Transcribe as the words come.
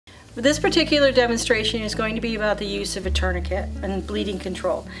This particular demonstration is going to be about the use of a tourniquet and bleeding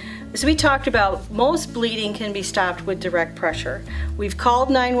control. As we talked about, most bleeding can be stopped with direct pressure. We've called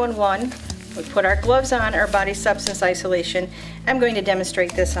 911, we put our gloves on, our body substance isolation. I'm going to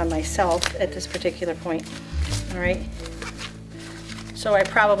demonstrate this on myself at this particular point. All right. So I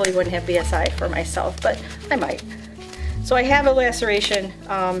probably wouldn't have BSI for myself, but I might. So I have a laceration,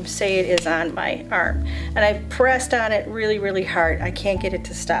 say it is on my arm, and I've pressed on it really, really hard. I can't get it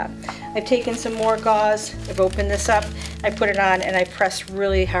to stop. I've taken some more gauze, I've opened this up, I put it on, and I pressed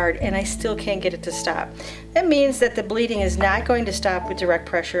really hard, and I still can't get it to stop. That means that the bleeding is not going to stop with direct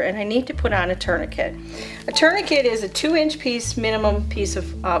pressure, and I need to put on a tourniquet. A tourniquet is a 2-inch piece, minimum piece of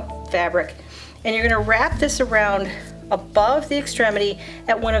fabric, and you're going to wrap this around above the extremity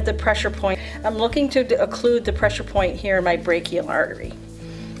at one of the pressure points. I'm looking to occlude the pressure point here in my brachial artery.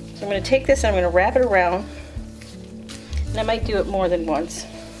 So I'm going to take this and I'm going to wrap it around, and I might do it more than once.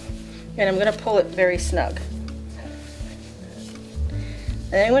 And I'm going to pull it very snug.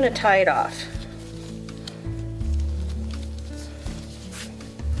 And I'm going to tie it off.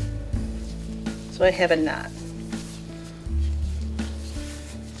 So I have a knot.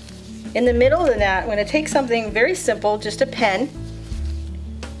 In the middle of the knot, I'm going to take something very simple, just a pen,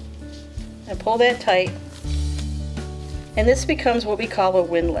 and pull that tight. And this becomes what we call a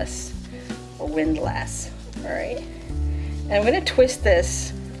windlass, or windlass. All right. And I'm going to twist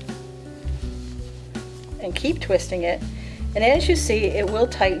this and keep twisting it. And as you see, it will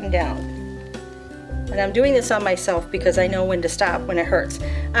tighten down. And I'm doing this on myself because I know when to stop when it hurts.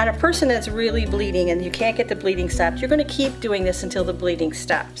 On a person that's really bleeding and you can't get the bleeding stopped, you're going to keep doing this until the bleeding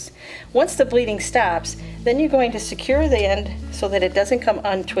stops. Once the bleeding stops, then you're going to secure the end so that it doesn't come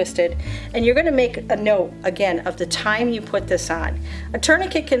untwisted, and you're going to make a note again of the time you put this on. A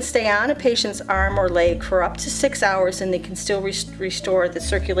tourniquet can stay on a patient's arm or leg for up to 6 hours, and they can still restore the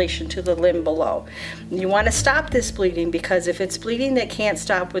circulation to the limb below. You want to stop this bleeding, because if it's bleeding that can't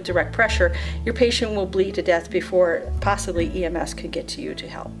stop with direct pressure, your patient will bleed to death before possibly EMS could get to you to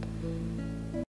help.